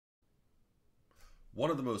One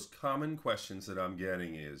of the most common questions that I'm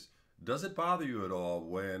getting is, does it bother you at all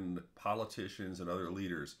when politicians and other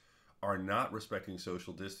leaders are not respecting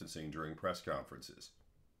social distancing during press conferences?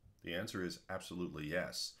 The answer is absolutely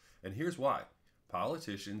yes. And here's why.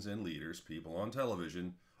 Politicians and leaders, people on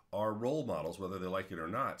television, are role models, whether they like it or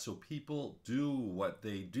not. So people do what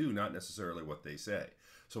they do, not necessarily what they say.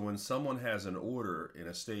 So when someone has an order in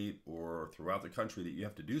a state or throughout the country that you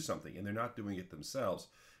have to do something and they're not doing it themselves,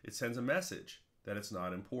 it sends a message that it's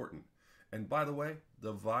not important. And by the way,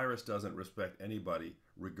 the virus doesn't respect anybody,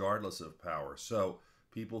 regardless of power. So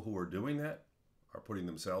people who are doing that are putting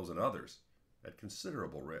themselves and others at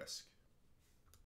considerable risk.